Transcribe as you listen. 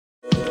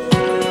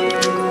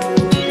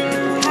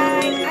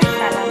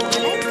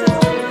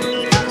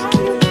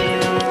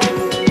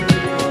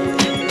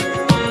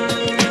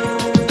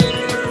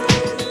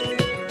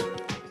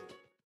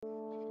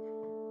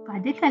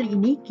kali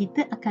ini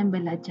kita akan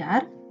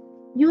belajar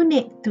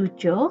Unit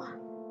 7,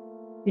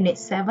 Unit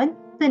 7,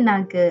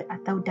 tenaga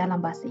atau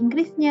dalam bahasa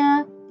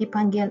Inggerisnya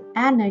dipanggil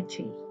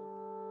energy.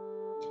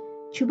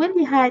 Cuba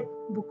lihat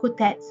buku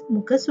teks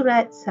muka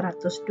surat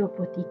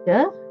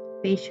 123,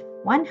 page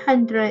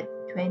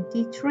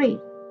 123.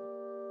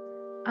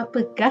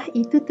 Apakah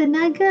itu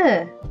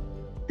tenaga?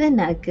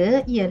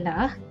 Tenaga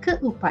ialah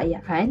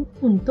keupayaan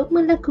untuk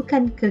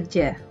melakukan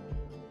kerja.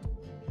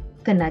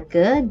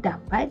 Tenaga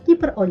dapat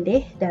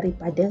diperoleh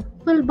daripada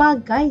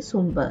pelbagai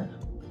sumber.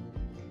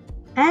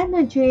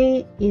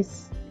 Energy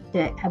is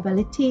the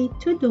ability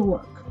to do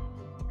work.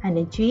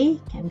 Energy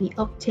can be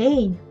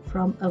obtained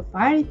from a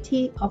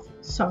variety of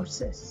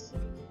sources.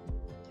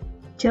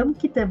 Jom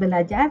kita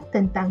belajar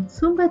tentang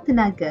sumber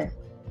tenaga,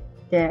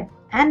 the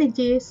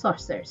energy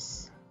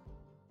sources.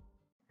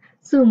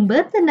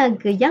 Sumber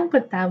tenaga yang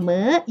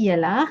pertama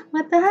ialah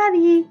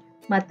matahari.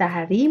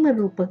 Matahari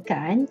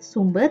merupakan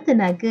sumber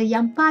tenaga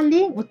yang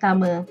paling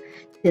utama.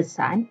 The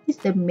sun is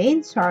the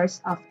main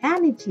source of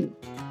energy.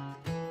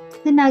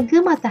 Tenaga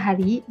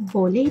matahari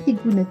boleh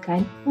digunakan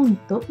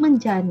untuk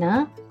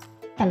menjana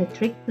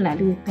elektrik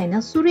melalui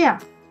panel suria.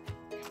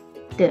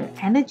 The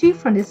energy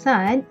from the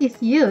sun is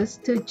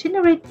used to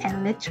generate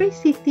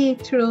electricity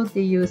through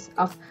the use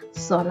of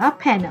solar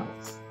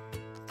panels.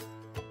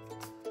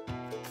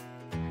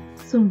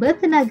 Sumber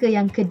tenaga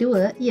yang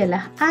kedua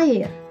ialah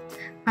air.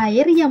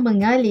 Air yang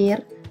mengalir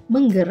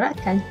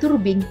menggerakkan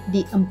turbin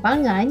di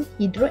empangan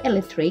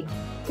hidroelektrik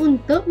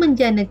untuk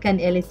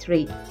menjanakan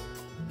elektrik.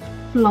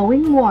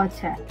 Flowing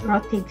water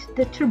rotates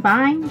the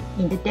turbine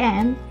in the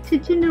dam to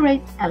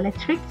generate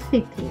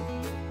electricity.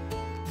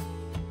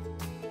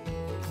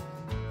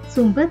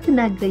 Sumber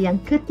tenaga yang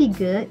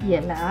ketiga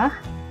ialah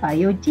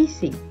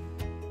biogesim,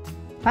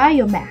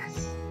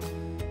 biomass.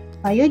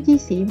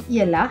 Biogesim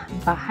ialah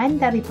bahan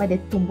daripada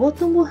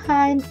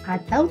tumbuh-tumbuhan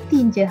atau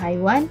tinja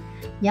haiwan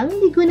yang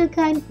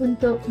digunakan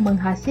untuk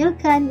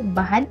menghasilkan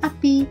bahan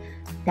api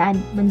dan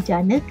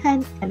menjanakan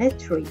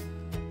elektrik.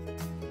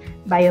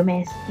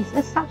 Biomass is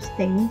a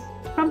substance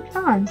from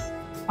plants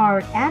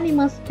or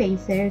animal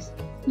species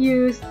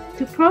used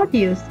to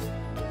produce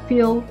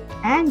fuel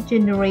and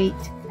generate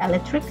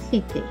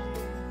electricity.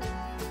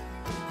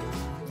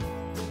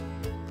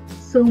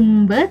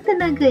 Sumber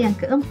tenaga yang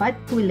keempat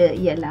pula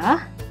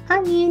ialah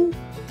angin,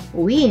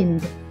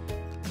 wind.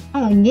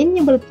 Angin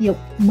yang bertiup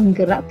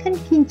menggerakkan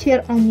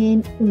kincir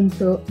angin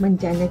untuk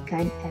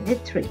menjanakan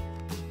elektrik.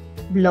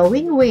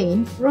 Blowing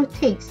wind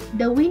rotates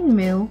the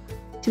windmill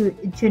to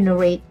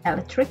generate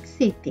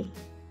electricity.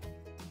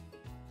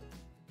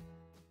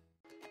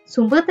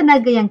 Sumber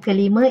tenaga yang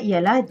kelima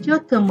ialah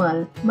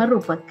geothermal,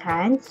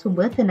 merupakan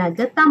sumber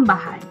tenaga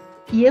tambahan.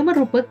 Ia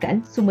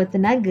merupakan sumber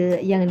tenaga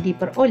yang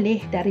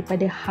diperoleh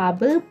daripada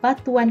haba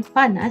batuan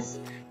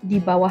panas di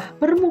bawah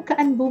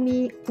permukaan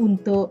bumi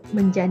untuk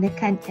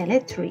menjanakan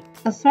elektrik.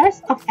 A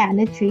source of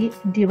energy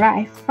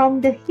derived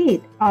from the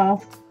heat of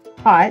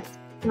hot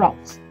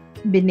rocks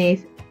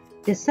beneath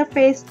the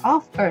surface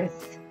of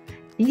Earth.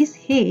 This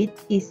heat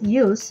is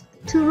used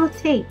to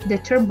rotate the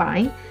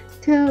turbine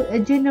to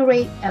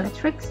generate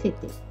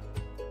electricity.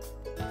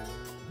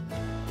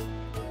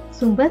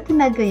 Sumber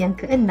tenaga yang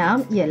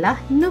keenam ialah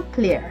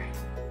nuklear.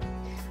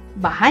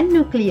 Bahan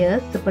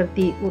nuklear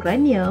seperti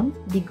uranium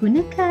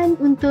digunakan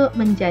untuk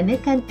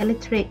menjanakan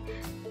elektrik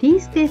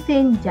di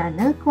stesen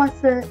jana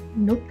kuasa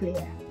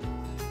nuklear.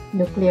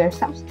 Nuclear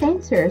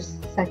substances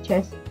such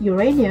as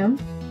uranium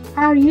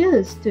are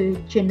used to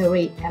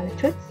generate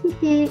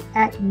electricity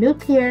at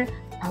nuclear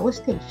power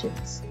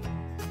stations.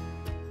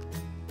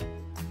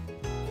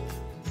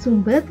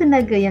 Sumber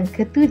tenaga yang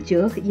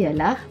ketujuh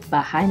ialah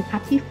bahan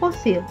api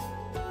fosil,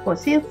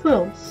 fossil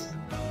fuels.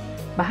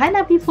 Bahan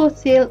api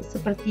fosil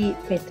seperti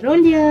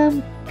petroleum,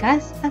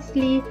 gas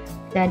asli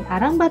dan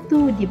arang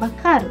batu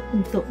dibakar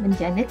untuk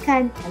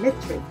menjanakan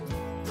elektrik.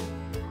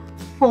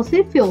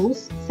 Fossil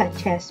fuels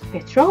such as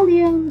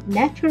petroleum,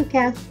 natural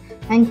gas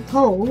and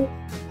coal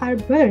are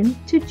burned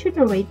to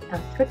generate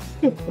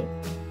electricity.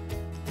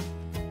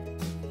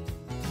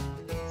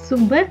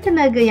 Sumber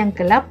tenaga yang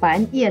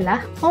ke-8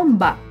 ialah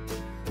ombak,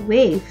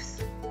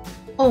 waves.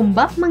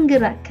 Ombak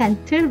menggerakkan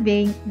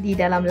turbin di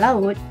dalam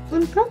laut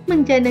untuk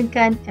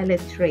menjanakan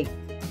elektrik.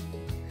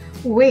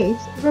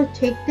 Waves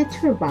rotate the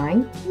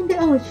turbine in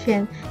the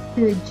ocean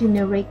to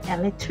generate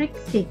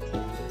electricity.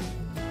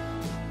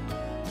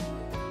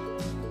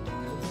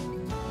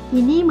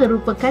 Ini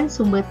merupakan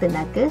sumber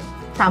tenaga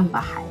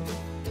tambahan,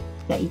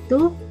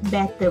 iaitu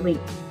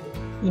battery.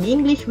 In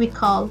English we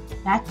call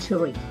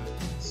battery.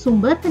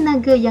 Sumber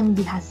tenaga yang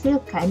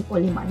dihasilkan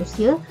oleh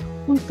manusia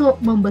untuk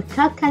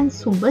membekalkan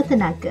sumber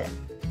tenaga.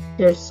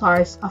 The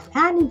source of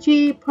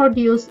energy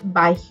produced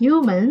by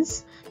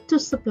humans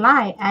to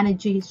supply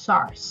energy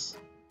source.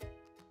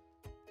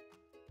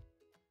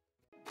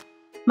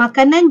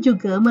 Makanan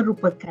juga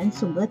merupakan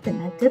sumber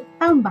tenaga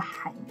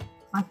tambahan.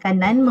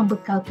 Makanan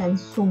membekalkan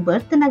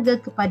sumber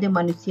tenaga kepada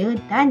manusia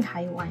dan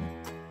haiwan.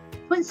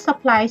 Food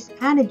supplies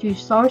energy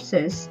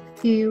sources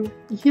to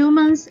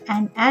humans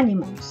and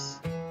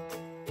animals.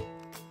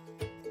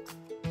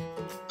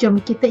 Jom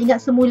kita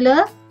ingat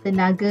semula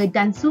tenaga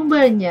dan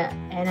sumbernya,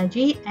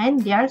 energy and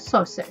their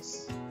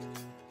sources.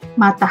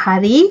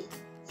 Matahari,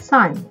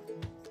 sun.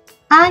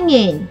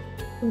 Angin,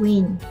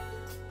 wind.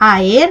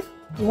 Air,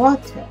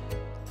 water.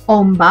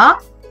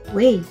 Ombak,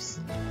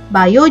 waves.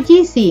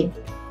 Biogeosis,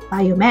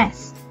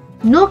 biomass.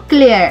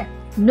 Nuclear,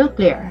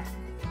 nuclear.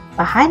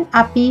 Bahan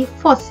api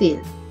fosil,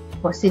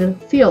 fossil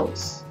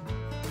fuels.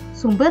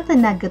 Sumber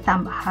tenaga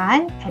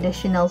tambahan,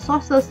 additional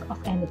sources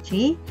of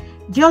energy,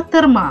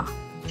 geothermal,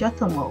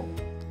 geothermal.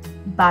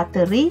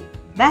 Bateri,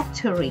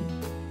 battery.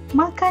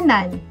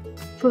 Makanan,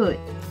 food.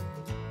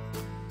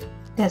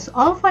 That's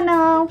all for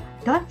now.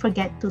 Don't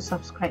forget to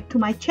subscribe to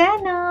my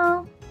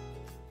channel.